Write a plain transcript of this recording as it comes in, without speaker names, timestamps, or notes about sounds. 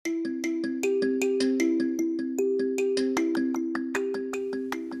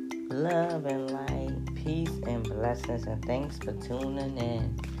Love and light, peace and blessings, and thanks for tuning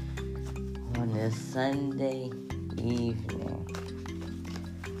in on this Sunday evening.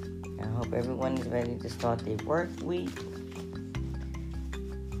 I hope everyone is ready to start their work week.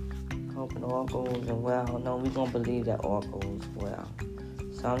 Hoping all goes well. No, we're going to believe that all goes well.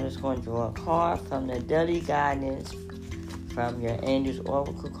 So I'm just going to draw a card from the Daily Guidance from your Angels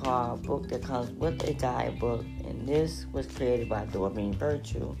Oracle card book that comes with a guidebook. And this was created by Doreen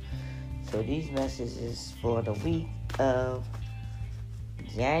Virtue. So these messages for the week of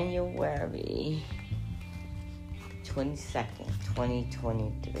January 22nd,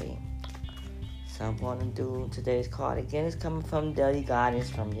 2023. So I'm going to do today's card. Again, it's coming from Daily Guidance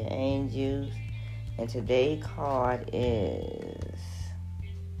from your Angels. And today's card is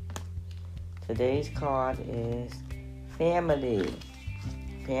family.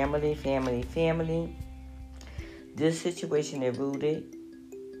 Family. This situation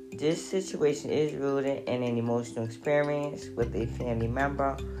is rooted in an emotional experience with a family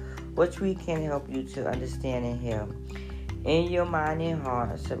member, which we can help you to understand and heal. In your mind and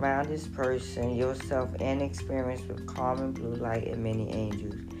heart, surround this person, yourself, and experience with calm and blue light and many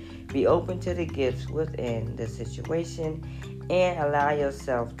angels. Be open to the gifts within the situation and allow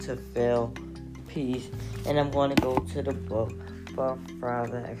yourself to feel peace. And I'm going to go to the book for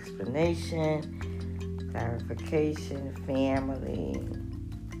further explanation, clarification, family.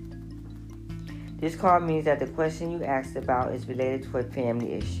 This card means that the question you asked about is related to a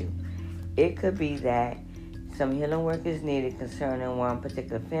family issue. It could be that some healing work is needed concerning one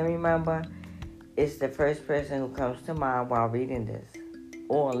particular family member. It's the first person who comes to mind while reading this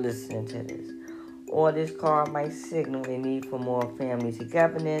or listening to this. Or this card might signal a need for more family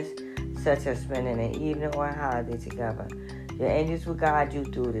togetherness, such as spending an evening or a holiday together. Your angels will guide you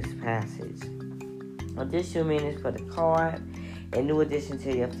through this passage. Additional meanings for the card. A new addition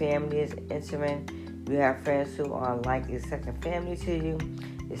to your family is entering. You have friends who are like a second family to you.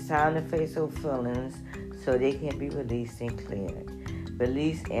 It's time to face those feelings so they can be released and cleared.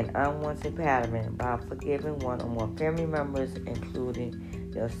 Release an unwanted pattern by forgiving one or more family members,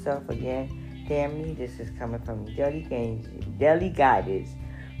 including yourself. Again, family, this is coming from Daily Guidance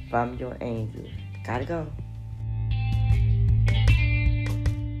from your angels. Gotta go.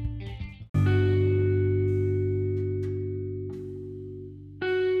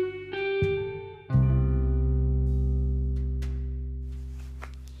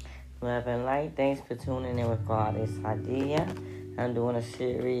 Love and light, thanks for tuning in with Goddess Idea. I'm doing a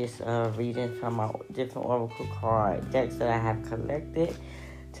series of readings from my different oracle card decks that I have collected.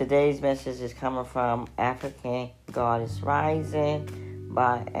 Today's message is coming from African Goddess Rising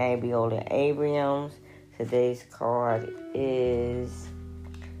by Abiola Abrams. Today's card is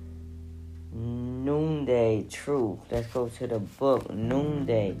Noonday Truth. Let's go to the book,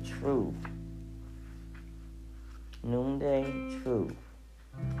 Noonday Truth. Noonday Truth.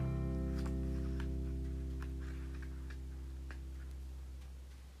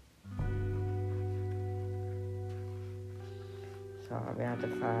 Sorry, I have to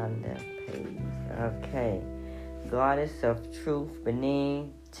find that page. Okay. Goddess of Truth,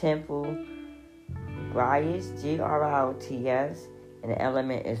 Benin, Temple, Griots, Griots, and the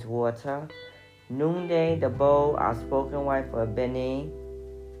element is water. Noonday, the bold, outspoken wife of Benin,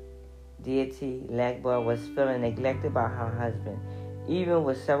 deity Legba, was feeling neglected by her husband. Even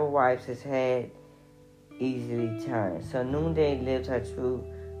with several wives, his head easily turned. So Noonday lived her truth,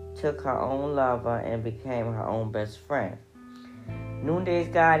 took her own lover, and became her own best friend. Noonday's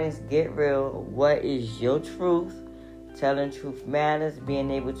guidance, get real. What is your truth? Telling truth matters.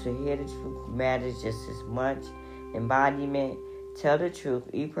 Being able to hear the truth matters just as much. Embodiment, tell the truth.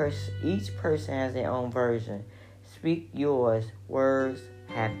 Each person has their own version. Speak yours. Words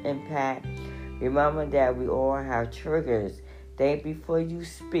have impact. Remember that we all have triggers. Think before you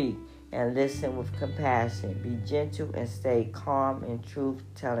speak and listen with compassion. Be gentle and stay calm in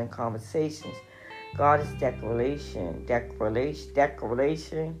truth-telling conversations. Goddess declaration.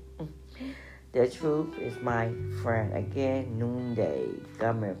 The truth is my friend. Again, Noonday.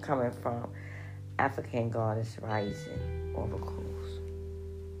 Coming from African Goddess Rising Oracles.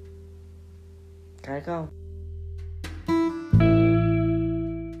 Gotta go.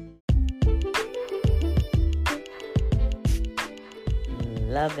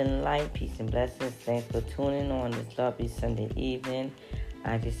 Love and light, peace and blessings. Thanks for tuning on this lovely Sunday evening.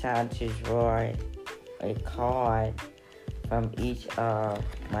 I decided to draw a card from each of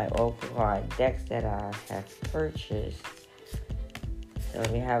my oracle card decks that I have purchased. So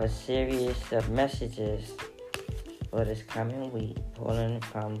we have a series of messages for this coming week, pulling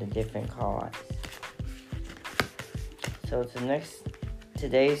from the different cards. So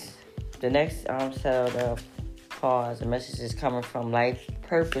today's The next set of the cards and messages coming from Life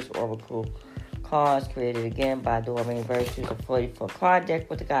Purpose Oracle cards created again by Doreen Virtues, a 44 card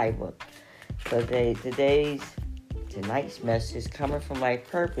deck with a guidebook. So tonight's message coming from Life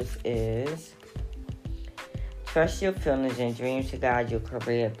Purpose is: trust your feelings and dreams to guide your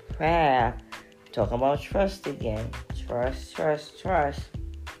career path. Talking about trust again. Trust.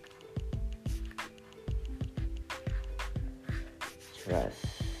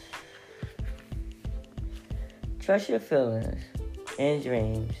 Trust your feelings and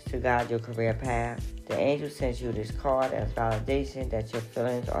dreams to guide your career path. The angel sends you this card as validation that your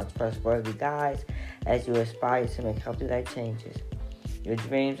feelings are trustworthy guides as you aspire to make healthy life changes. Your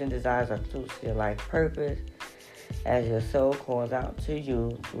dreams and desires are close to your life purpose as your soul calls out to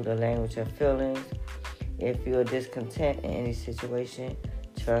you through the language of feelings. If you're discontent in any situation,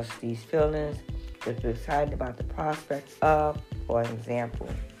 trust these feelings. If you're excited about the prospect of, for example,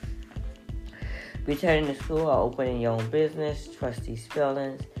 returning to school or opening your own business, trust these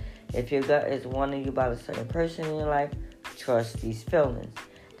feelings. If your gut is warning you about a certain person in your life, trust these feelings.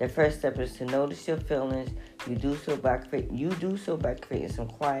 The first step is to notice your feelings. You do so by creating some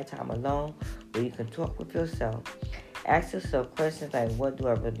quiet time alone where you can talk with yourself. Ask yourself questions like, what do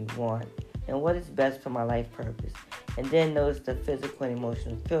I really want? And what is best for my life purpose? And then notice the physical and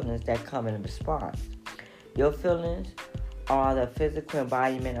emotional feelings that come in response. Your feelings are the physical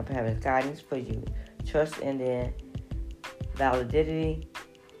embodiment of heaven's guidance for you. Trust in their validity,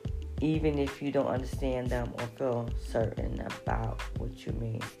 even if you don't understand them or feel certain about what you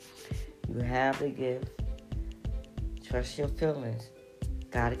mean. You have the gift. Trust your feelings.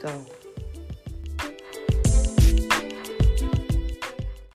 Gotta go.